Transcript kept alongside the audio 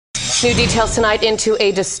New details tonight into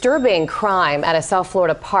a disturbing crime at a South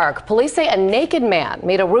Florida park. Police say a naked man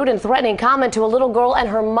made a rude and threatening comment to a little girl and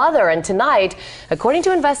her mother. And tonight, according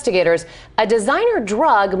to investigators, a designer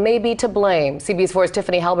drug may be to blame. CBS 4's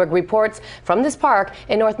Tiffany Helberg reports from this park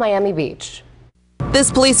in North Miami Beach. This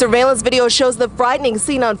police surveillance video shows the frightening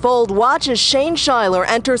scene unfold. Watch as Shuyler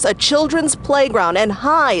enters a children's playground and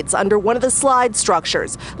hides under one of the slide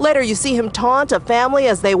structures. Later, you see him taunt a family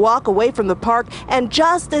as they walk away from the park. And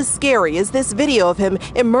just as scary is this video of him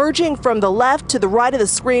emerging from the left to the right of the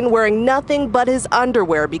screen wearing nothing but his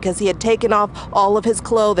underwear because he had taken off all of his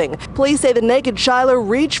clothing. Police say the naked Shuyler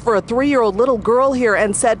reached for a 3-year-old little girl here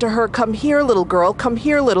and said to her, "Come here, little girl, come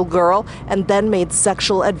here, little girl," and then made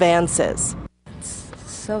sexual advances.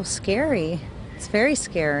 So scary. It's very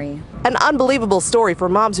scary. An unbelievable story for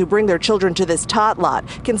moms who bring their children to this tot lot,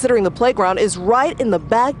 considering the playground is right in the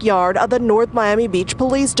backyard of the North Miami Beach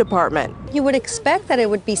Police Department. You would expect that it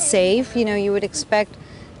would be safe. You know, you would expect,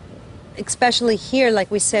 especially here,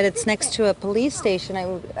 like we said, it's next to a police station.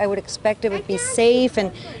 I would expect it would be safe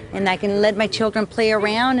and I can let my children play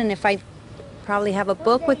around, and if I probably have a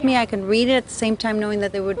book with me, I can read it at the same time knowing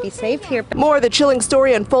that they would be safe here. More of the chilling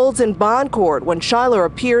story unfolds in bond court when Shuyler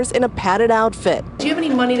appears in a padded outfit. Do you have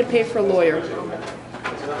any money to pay for a lawyer?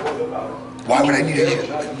 Why would I need it?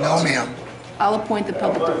 No, ma'am. I'll appoint the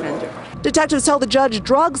public defender. Detectives tell the judge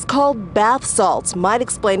drugs called bath salts might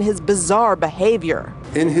explain his bizarre behavior.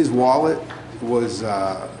 In his wallet was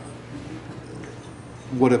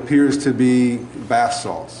what appears to be bath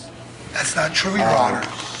salts. That's not true, Your Honor.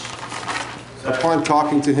 Upon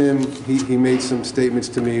talking to him, he made some statements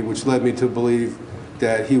to me which led me to believe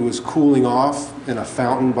that he was cooling off in a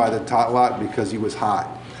fountain by the tot lot because he was hot,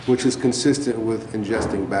 which is consistent with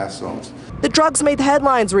ingesting bath salts. The drugs made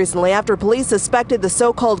headlines recently after police suspected the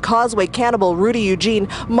so-called Causeway cannibal Rudy Eugene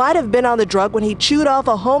might have been on the drug when he chewed off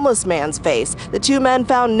a homeless man's face. The two men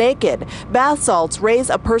found naked. Bath salts raise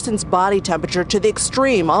a person's body temperature to the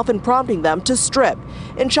extreme, often prompting them to strip.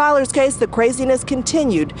 In Shuyler's case, the craziness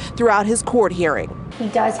continued throughout his court hearing. He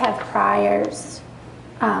does have priors.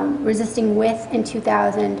 Resisting with in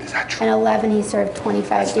 2011, he served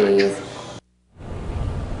 25 days.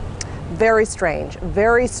 Very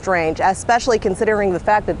strange, especially considering the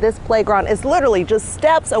fact that this playground is literally just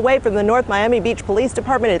steps away from the North Miami Beach Police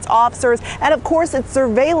Department, its officers, and of course its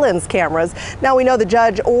surveillance cameras. Now we know the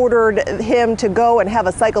judge ordered him to go and have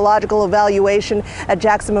a psychological evaluation at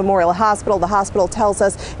Jackson Memorial Hospital. The hospital tells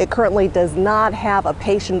us it currently does not have a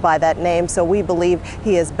patient by that name, so we believe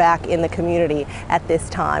he is back in the community at this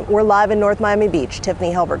time. We're live in North Miami Beach.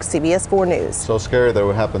 Tiffany Helberg, CBS 4 News. So scary that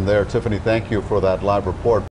what happened there. Tiffany, thank you for that live report.